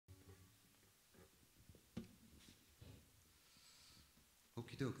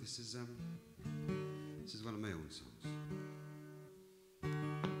doke. This is one of my own songs.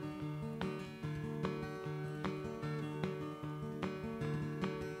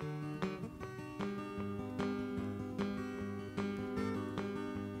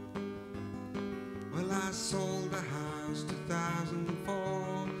 Well, I sold a house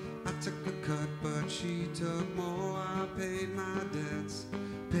 2004. I took a cut, but she took more. I paid my debts,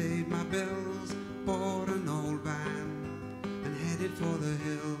 paid my bills, bought an old van and headed for the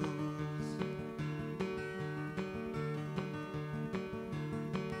hills.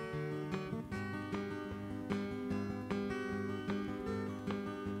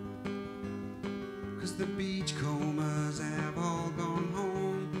 Cause the beachcombers have all gone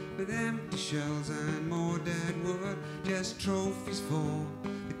home with empty shells and more dead wood, just trophies for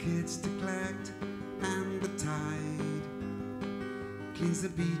the kids to collect, and the tide cleans the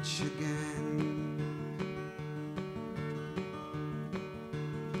beach again.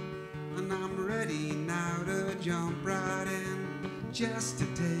 And I'm ready now to jump right in, just to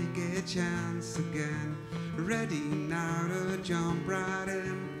take a chance again. Ready now to jump right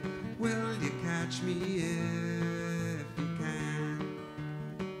in. Will you catch me if you can?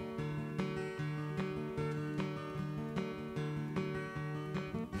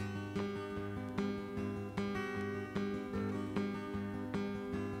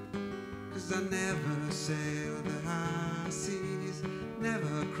 Cause I never sailed the high seas,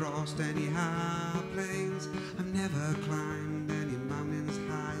 never crossed any high plains, I've never climbed any mountains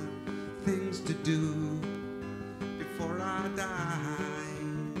high, things to do before I die.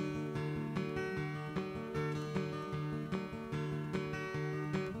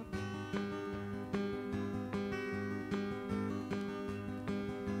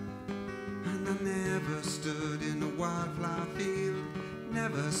 I never stood in a wildflower field,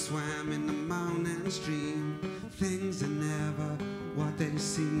 never swam in the mountain stream. Things are never what they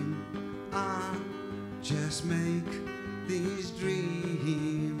seem. I just make these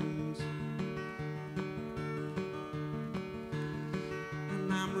dreams.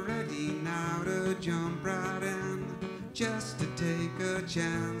 And I'm ready now to jump right in, just to take a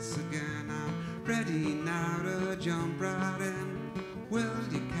chance again. I'm ready now to jump right in. Will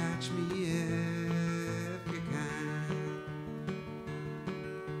you catch me if you can?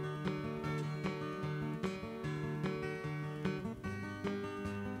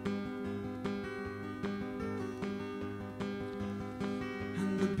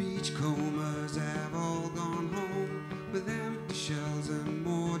 And the beachcombers have all gone home with empty shells and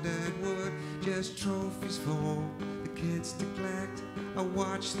more dead wood, just trophies for the kids to collect. I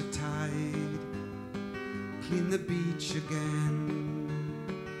watch the tide clean the beach again.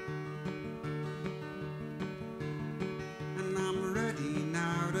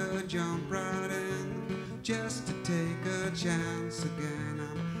 Jump right in, just to take a chance again.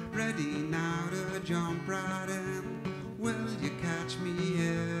 I'm ready now to jump right in. Will you catch me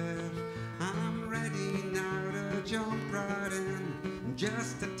if I'm ready now to jump right in,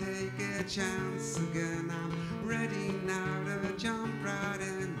 just to take a chance again. I'm ready now to jump right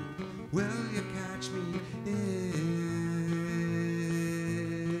in. Will you catch me